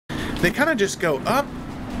they kind of just go up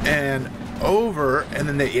and over, and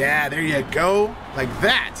then they, yeah, there you go, like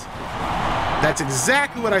that. That's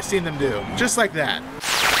exactly what I've seen them do, just like that.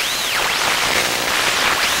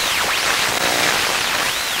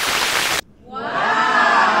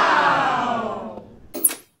 Wow!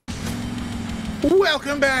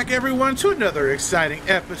 Welcome back, everyone, to another exciting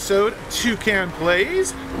episode of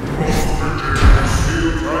ToucanPlays.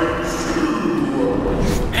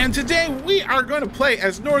 And today we are going to play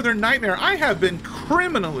as Northern Nightmare. I have been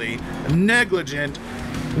criminally negligent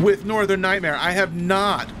with Northern Nightmare. I have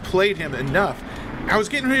not played him enough. I was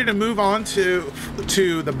getting ready to move on to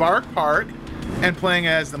the Bark Park and playing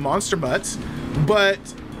as the Monster Mutts, but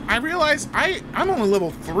I realized I'm only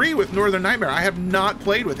level 3 with Northern Nightmare. I have not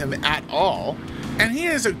played with him at all, and he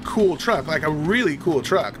is a cool truck, like a really cool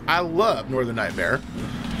truck. I love Northern Nightmare.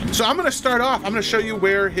 So I'm going to start off. I'm going to show you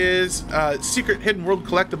where his secret hidden world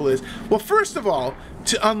collectible is. Well, first of all,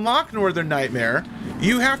 to unlock Northern Nightmare,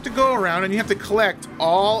 you have to go around and you have to collect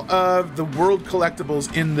all of the world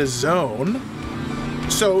collectibles in the zone.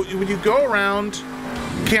 So when you go around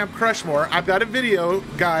Camp Crushmore, I've got a video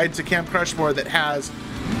guide to Camp Crushmore that has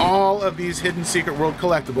all of these hidden secret world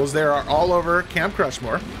collectibles. They are all over Camp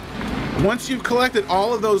Crushmore. Once you've collected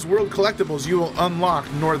all of those world collectibles, you will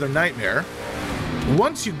unlock Northern Nightmare.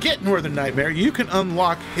 Once you get Northern Nightmare, you can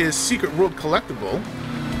unlock his secret world collectible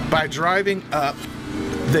by driving up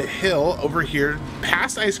the hill over here,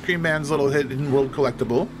 past Ice Cream Man's little hidden world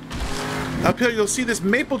collectible. Up here, you'll see this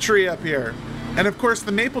maple tree up here. And of course,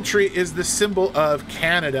 the maple tree is the symbol of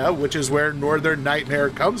Canada, which is where Northern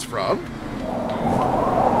Nightmare comes from.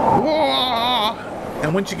 Whoa!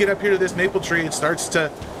 And once you get up here to this maple tree, it starts to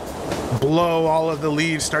blow, all of the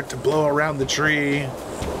leaves start to blow around the tree.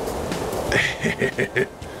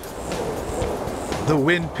 The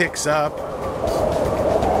wind picks up.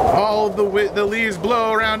 All of the leaves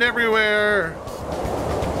blow around everywhere.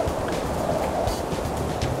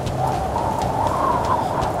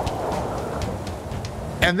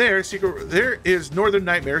 And there is Northern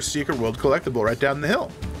Nightmare's secret world collectible right down the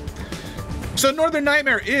hill. So Northern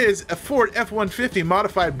Nightmare is a Ford F-150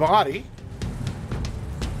 modified body.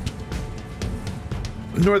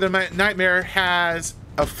 Northern Nightmare has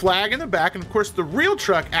a flag in the back, and of course the real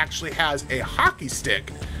truck actually has a hockey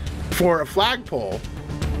stick for a flagpole.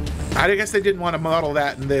 I guess they didn't want to model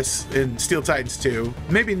that in Steel Titans 2.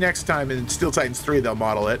 Maybe next time in Steel Titans 3 they'll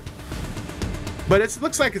model it. But it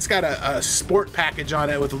looks like it's got a sport package on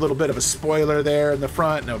it with a little bit of a spoiler there in the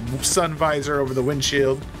front and a sun visor over the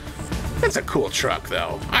windshield. It's a cool truck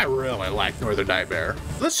though. I really like Northern Nightmare.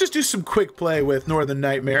 Let's just do some quick play with Northern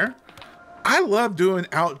Nightmare. I love doing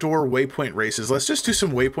outdoor Waypoint races. Let's just do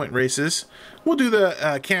some Waypoint races. We'll do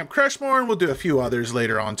the Camp Crushmore, and we'll do a few others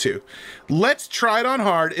later on too. Let's try it on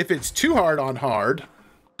hard. If it's too hard on hard,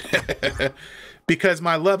 because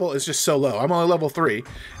my level is just so low. I'm only level 3.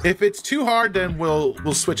 If it's too hard, then we'll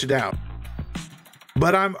switch it out.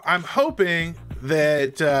 But I'm hoping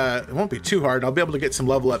that it won't be too hard. I'll be able to get some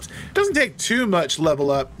level ups. It doesn't take too much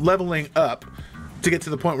leveling up to get to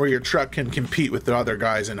the point where your truck can compete with the other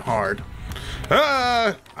guys in hard.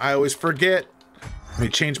 I always forget. Let me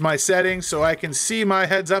change my settings so I can see my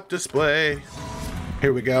heads-up display.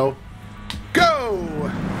 Here we go. Go!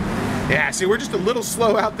 Yeah, see, we're just a little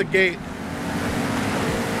slow out the gate.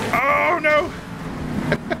 Oh, no!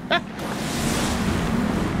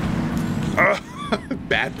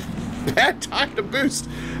 Bad time to boost.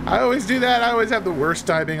 I always do that. I always have the worst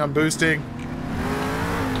timing on boosting.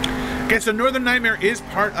 Okay, so Northern Nightmare is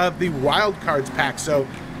part of the Wild Cards pack, so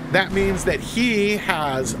that means that he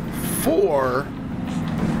has 4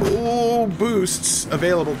 boosts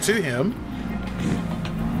available to him.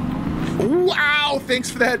 Wow,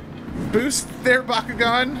 thanks for that boost there,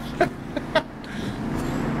 Bakugan.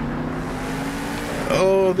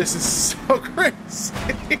 Oh, this is so crazy.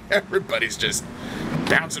 Everybody's just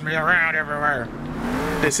bouncing me around everywhere.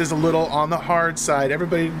 This is a little on the hard side.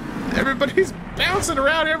 Everybody's bouncing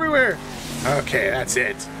around everywhere. Okay, that's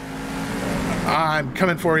it. I'm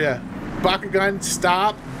coming for you. Bakugan,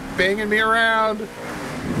 stop banging me around.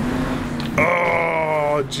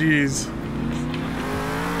 Oh, jeez.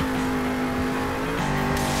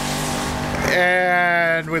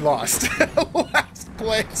 And we lost. Last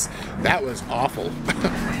place. That was awful.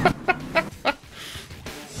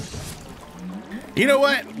 You know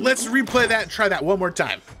what? Let's replay that and try that one more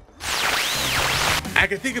time. I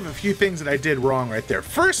can think of a few things that I did wrong right there.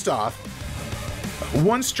 First off,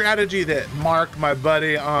 one strategy that Mark, my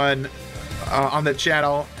buddy on the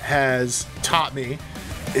channel, has taught me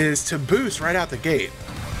is to boost right out the gate.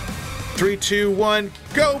 3, 2, 1,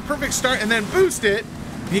 go! Perfect start, and then boost it.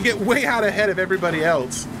 You get way out ahead of everybody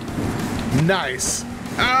else. Nice.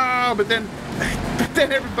 Oh, but then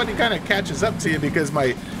everybody kind of catches up to you because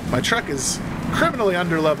my truck is criminally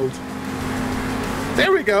underleveled.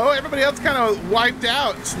 There we go. Everybody else kind of wiped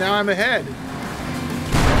out. So now I'm ahead.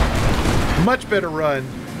 Much better run.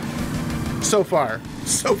 So far.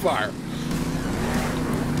 So far.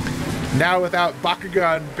 Now without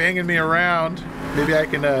Bakugan banging me around, maybe I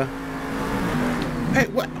can, Hey,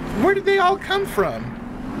 what? Where did they all come from?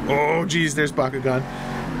 Oh, geez, there's Bakugan.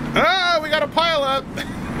 Ah, we got a pile up.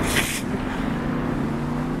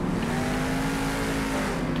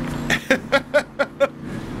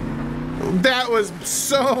 That was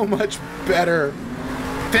so much better.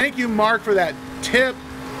 Thank you, Mark, for that tip.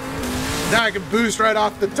 Now I can boost right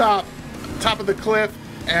off the top of the cliff,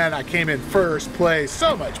 and I came in first place.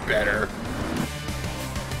 So much better.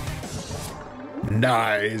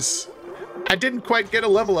 Nice. I didn't quite get a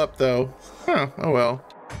level up though. Huh, oh well.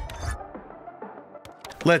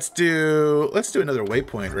 Let's do another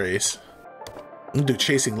Waypoint race. We'll do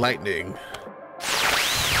Chasing Lightning.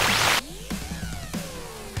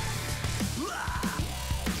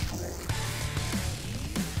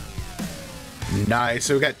 Nice,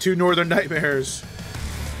 so we got 2 Northern Nightmares.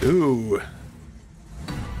 Ooh.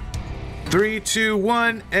 3, 2,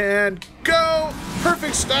 1, and go!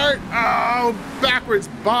 Perfect start! Oh, backwards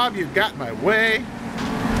Bob, you got in my way.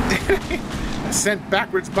 I sent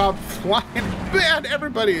backwards Bob flying. Man,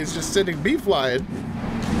 everybody is just sending me flying.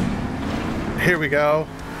 Here we go.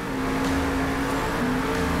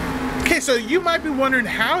 Okay, so you might be wondering,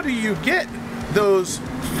 how do you get those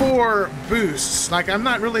 4 boosts? Like, I'm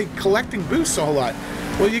not really collecting boosts a whole lot.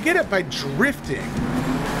 Well, you get it by drifting.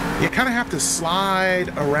 You kind of have to slide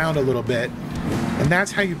around a little bit, and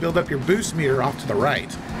that's how you build up your boost meter off to the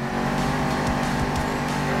right.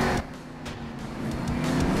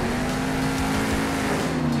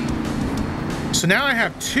 So now I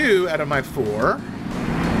have 2 out of my 4.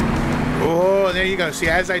 Oh, there you go. See,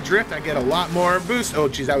 as I drift, I get a lot more boost. Oh,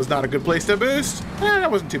 geez, that was not a good place to boost. That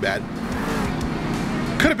wasn't too bad.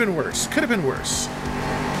 Could have been worse. Could have been worse.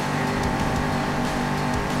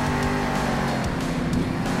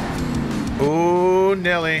 Oh,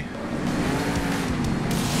 Nelly.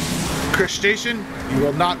 Crushstation, you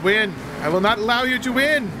will not win. I will not allow you to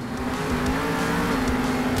win.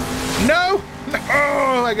 No!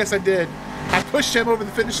 Oh, I guess I did. I pushed him over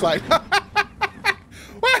the finish line.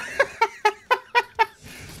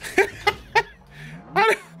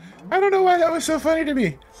 I don't know why that was so funny to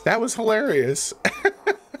me. That was hilarious.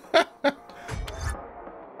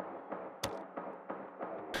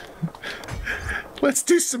 Let's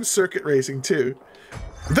do some circuit racing too.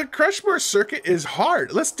 The Crushmore Circuit is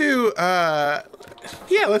hard. Let's do, yeah,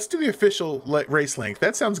 let's do the official race length.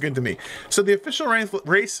 That sounds good to me. So the official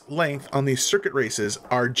race length on these circuit races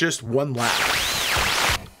are just 1 lap.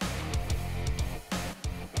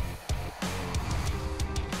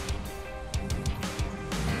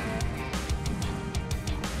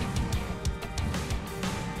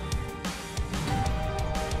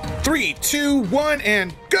 Three, 2, 1,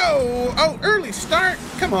 and go! Oh, early start!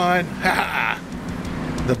 Come on! Ha ha!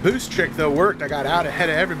 The boost trick, though, worked. I got out ahead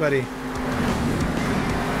of everybody.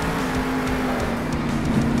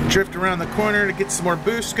 Drift around the corner to get some more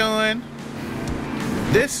boost going.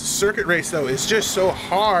 This circuit race, though, is just so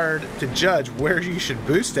hard to judge where you should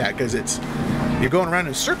boost at because you're going around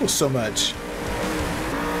in circles so much.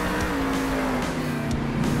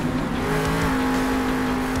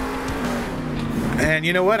 And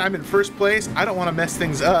you know what? I'm in first place. I don't want to mess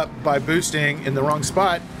things up by boosting in the wrong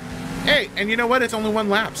spot. Hey, and you know what? It's only 1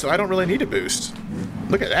 lap, so I don't really need a boost.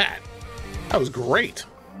 Look at that. That was great.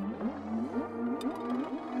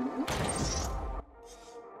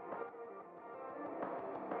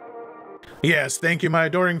 Yes, thank you, my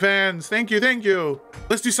adoring fans. Thank you, thank you.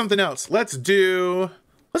 Let's do something else. Let's do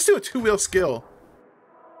a 2-wheel skill.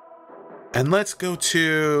 And let's go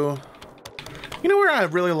to... You know where I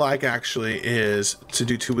really like, actually, is to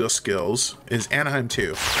do 2-wheel skills, is Anaheim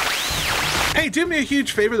 2. Hey, do me a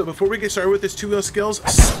huge favor, though, before we get started with this 2-wheel skills,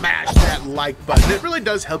 smash that like button. It really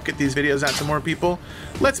does help get these videos out to more people.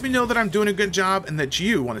 Lets me know that I'm doing a good job and that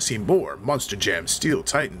you want to see more Monster Jam Steel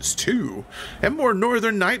Titans 2 and more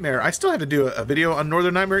Northern Nightmare. I still have to do a video on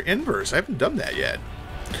Northern Nightmare Inverse. I haven't done that yet.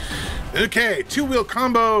 Okay, 2-wheel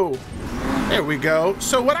combo. There we go.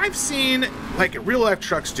 So what I've seen, like, real life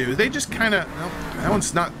trucks do, they just kind of, well, that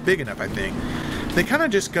one's not big enough, I think. They kind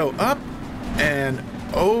of just go up and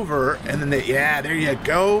over, and then they, yeah, there you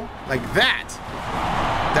go, like that.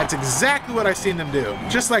 That's exactly what I've seen them do,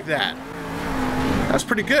 just like that. That's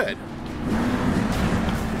pretty good.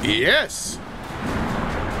 Yes!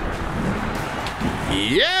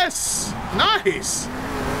 Yes! Nice!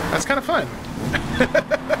 That's kind of fun.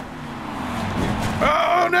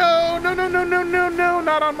 Oh, no, no, no, no, no, no, no,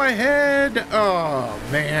 not on my head. Oh,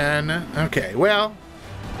 man. Okay, well,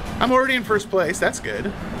 I'm already in first place. That's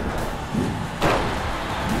good.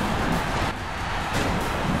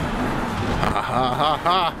 Ha, ha, ha,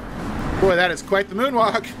 ha. Boy, that is quite the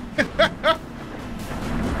moonwalk.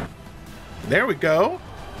 There we go.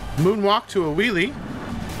 Moonwalk to a wheelie.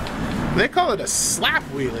 They call it a slap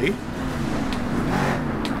wheelie.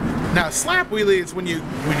 Now, a slap wheelie is when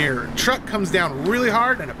your truck comes down really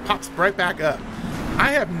hard and it pops right back up.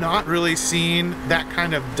 I have not really seen that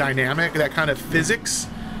kind of dynamic, that kind of physics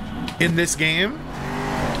in this game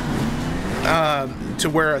to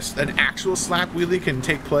where an actual slap wheelie can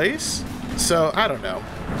take place. So, I don't know.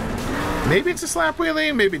 Maybe it's a slap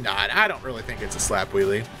wheelie, maybe not. I don't really think it's a slap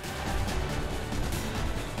wheelie.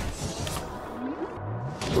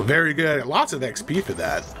 Well, very good. Lots of XP for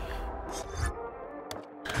that.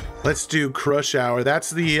 Let's do Crush Hour.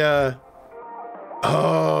 That's the,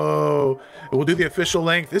 oh, we'll do the official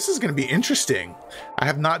length. This is going to be interesting. I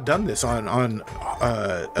have not done this on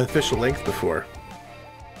official length before.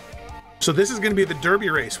 So this is going to be the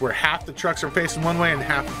derby race where half the trucks are facing one way and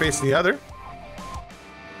half are facing the other.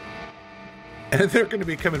 And they're going to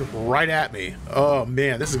be coming right at me. Oh,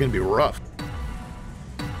 man, this is going to be rough.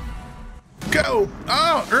 Go!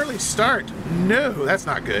 Oh, early start. No, that's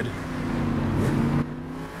not good.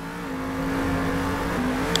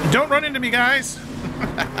 Don't run into me, guys.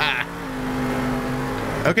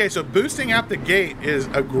 Okay, so boosting out the gate is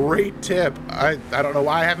a great tip. I don't know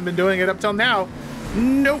why I haven't been doing it up till now.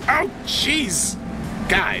 No. Oh, jeez.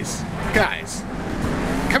 Guys.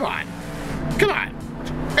 Come on. Come on.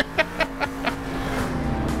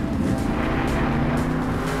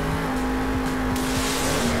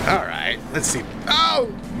 All right, let's see.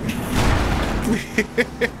 Oh!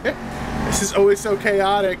 This is always so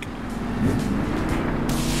chaotic.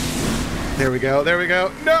 There we go, there we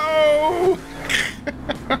go. No!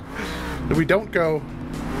 We don't go.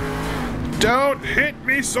 Don't hit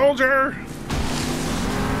me, soldier!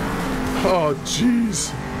 Oh,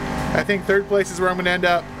 jeez. I think third place is where I'm gonna end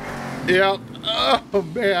up. Yep. Oh,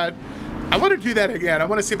 man. I want to do that again. I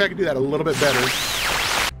want to see if I can do that a little bit better.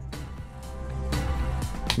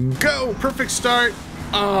 Go! Perfect start.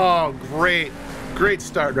 Oh, great. Great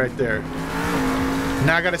start right there.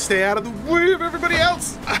 Now I gotta stay out of the way of everybody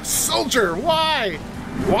else. Soldier, why?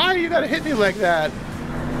 Why you gotta hit me like that?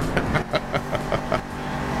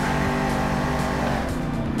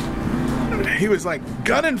 He was like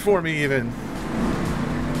gunning for me even.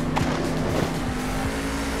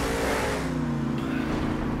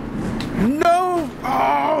 No!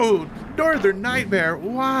 Oh, Northern Nightmare,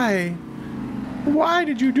 why? Why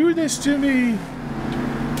did you do this to me?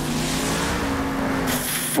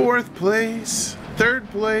 Fourth place. Third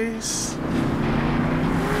place.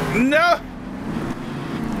 No!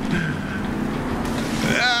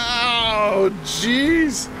 Oh,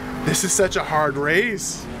 jeez. This is such a hard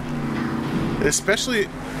race. Especially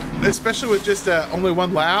with just only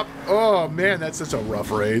one lap. Oh, man, that's such a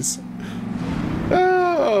rough race.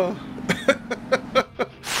 Oh.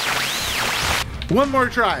 One more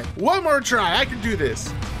try. One more try. I can do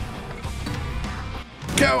this.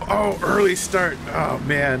 Go. Oh, early start. Oh,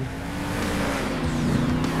 man.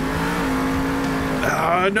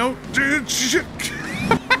 No, dude.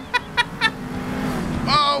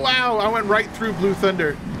 Oh, wow. I went right through Blue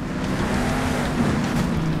Thunder.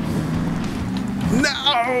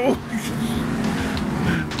 No.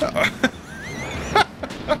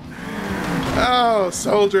 Oh,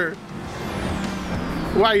 soldier.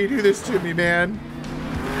 Why you do this to me, man?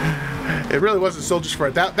 It really wasn't Soldier's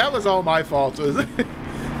fault. That was all my fault.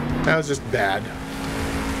 That was just bad.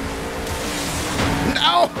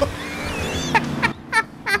 No!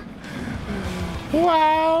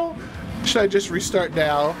 Wow. Should I just restart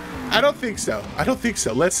now? I don't think so. I don't think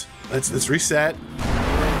so. Let's reset.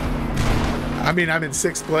 I mean, I'm in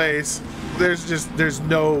 6th place. There's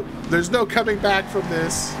no coming back from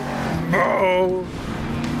this. Oh.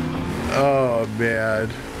 Oh, man.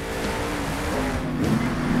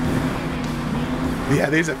 Yeah,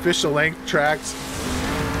 these official length tracks.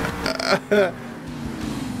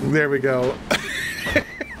 There we go.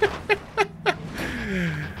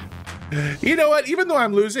 You know what? Even though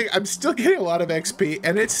I'm losing, I'm still getting a lot of XP,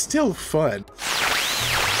 and it's still fun.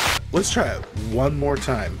 Let's try it one more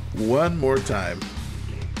time. One more time.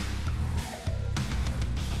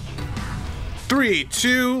 3,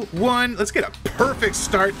 2, 1. Let's get a perfect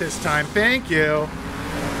start this time. Thank you.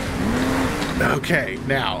 Okay,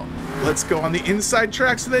 now let's go on the inside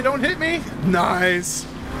track so they don't hit me. Nice.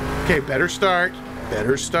 Okay, better start.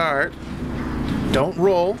 Better start. Don't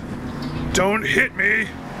roll. Don't hit me.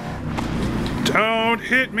 Don't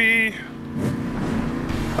hit me.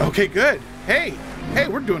 Okay, good. Hey,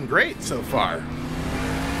 we're doing great so far.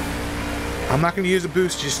 I'm not going to use a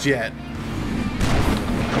boost just yet.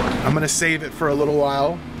 I'm going to save it for a little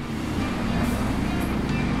while.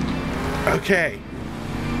 Okay.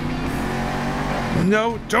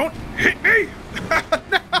 No, don't hit me!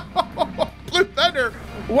 No! Blue Thunder!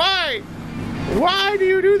 Why? Why do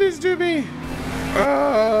you do this to me?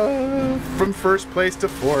 From first place to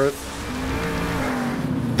fourth.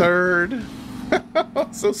 Third.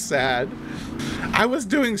 So sad. I was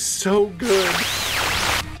doing so good.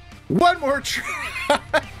 One more try!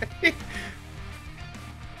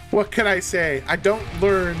 What can I say? I don't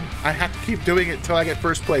learn. I have to keep doing it until I get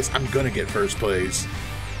first place. I'm gonna get first place.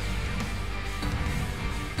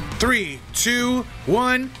 3, 2,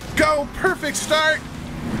 1, go! Perfect start!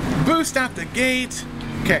 Boost out the gate.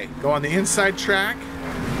 Okay, go on the inside track.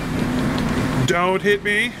 Don't hit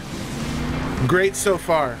me. Great so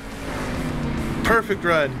far. Perfect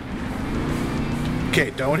run.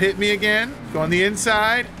 Okay, don't hit me again. Go on the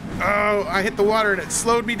inside. Oh, I hit the water and it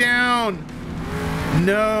slowed me down.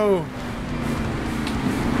 No.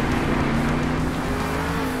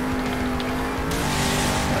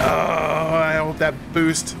 Oh, I hope that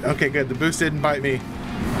boost. Okay, good. The boost didn't bite me.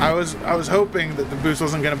 I was hoping that the boost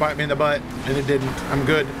wasn't going to bite me in the butt, and it didn't. I'm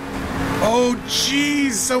good. Oh,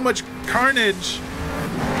 jeez, so much carnage.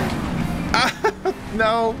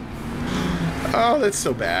 No. Oh, that's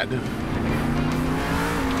so bad.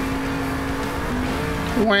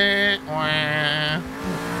 Wah, wah.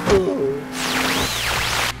 Ooh.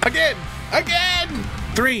 Again!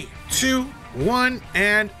 3, 2, 1,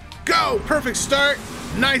 and go! Perfect start.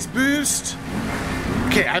 Nice boost.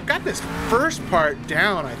 Okay, I've got this first part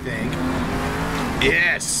down, I think.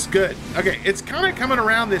 Yes, good. Okay, it's kind of coming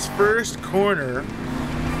around this first corner.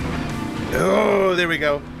 Oh, there we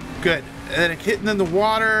go. Good. And then it's hitting in the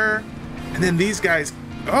water. And then these guys,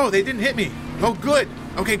 oh, they didn't hit me. Oh, good.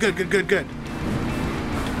 Okay, good.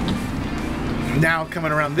 Now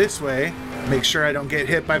coming around this way. Make sure I don't get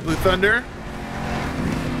hit by Blue Thunder.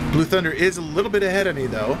 Blue Thunder is a little bit ahead of me,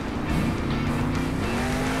 though.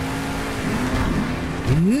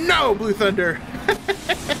 No, Blue Thunder!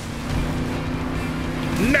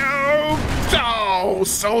 No! Oh,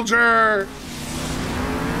 Soldier!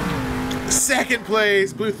 Second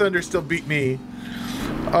place! Blue Thunder still beat me.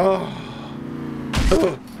 Oh.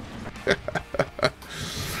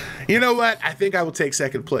 You know what? I think I will take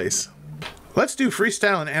second place. Let's do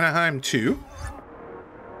Freestyle in Anaheim 2.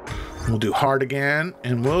 We'll do hard again,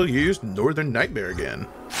 and we'll use Northern Nightmare again.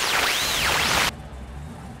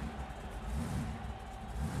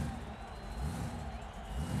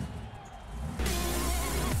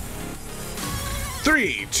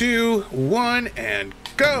 Three, 2, 1, and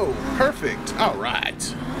go! Perfect. All right.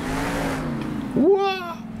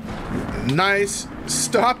 Whoa! Nice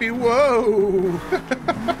stoppy. Whoa!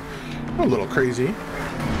 A little crazy.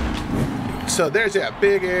 So there's that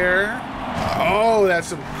big air. Oh, that's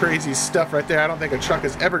some crazy stuff right there. I don't think a truck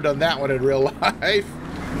has ever done that one in real life.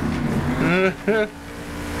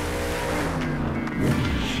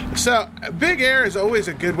 So big air is always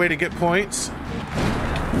a good way to get points.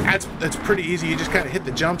 That's pretty easy. You just kind of hit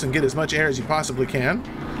the jumps and get as much air as you possibly can.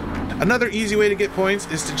 Another easy way to get points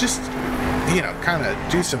is to just, you know, kind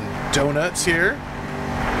of do some donuts here.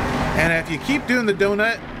 And if you keep doing the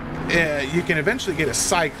donut, you can eventually get a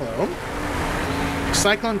cyclone.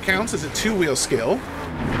 Cyclone counts as a 2-wheel skill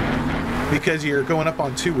because you're going up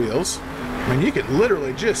on 2 wheels. I mean, you can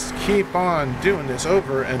literally just keep on doing this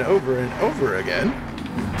over and over and over again.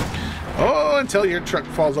 Oh, until your truck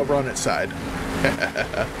falls over on its side.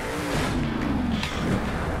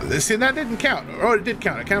 See, that didn't count. Oh, it did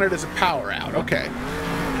count. It counted as a power out. Okay.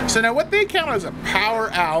 So now what they count as a power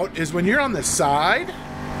out is when you're on the side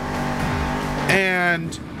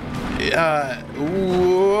and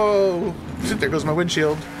whoa, there goes my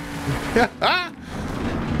windshield.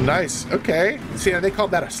 Nice. Okay. See, they called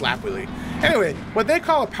that a slap wheelie. Anyway, what they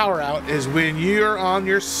call a power out is when you're on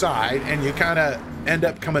your side and you kind of end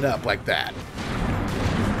up coming up like that.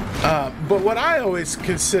 But what I always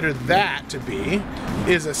consider that to be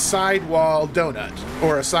is a sidewall donut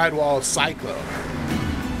or a sidewall cyclone.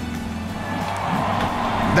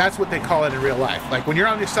 That's what they call it in real life. Like when you're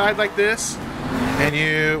on your side like this, and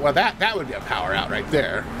you, well, that would be a power out right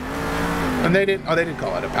there. And they didn't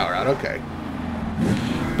call it a power out. Okay.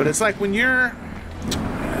 But it's like when you're,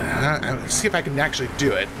 let's see if I can actually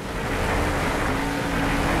do it.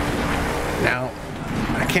 Now,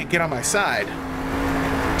 I can't get on my side.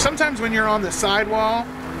 Sometimes when you're on the sidewall,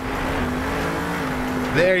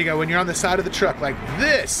 There you go. When you're on the side of the truck like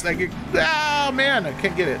this. Like, oh man, I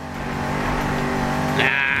can't get it.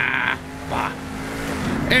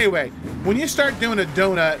 Anyway, when you start doing a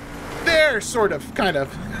donut, they're sort of, kind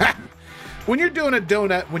of. When you're doing a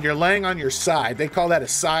donut, when you're laying on your side, they call that a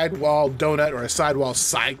sidewall donut or a sidewall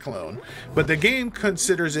cyclone. But the game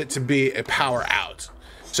considers it to be a power out.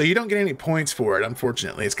 So you don't get any points for it,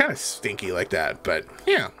 unfortunately. It's kind of stinky like that, but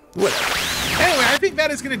yeah, whatever. Anyway, I think that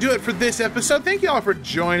is going to do it for this episode. Thank you all for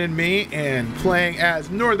joining me and playing as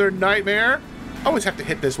Northern Nightmare. I always have to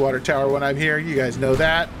hit this water tower when I'm here. You guys know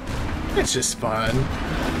that. It's just fun.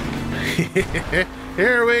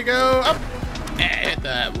 Here we go. Up. Hit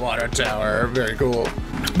that water tower. Very cool.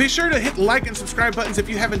 Be sure to hit like and subscribe buttons if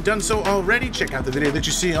you haven't done so already. Check out the video that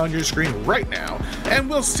you see on your screen right now. And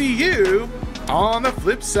we'll see you on the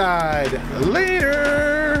flip side.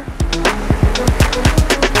 Later.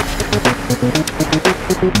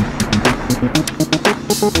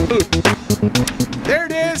 There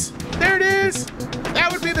it is. There it is. That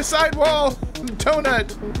would be the sidewall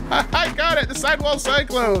donut. I got it. The sidewall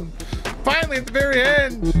cyclone. Finally at the very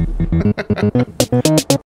end.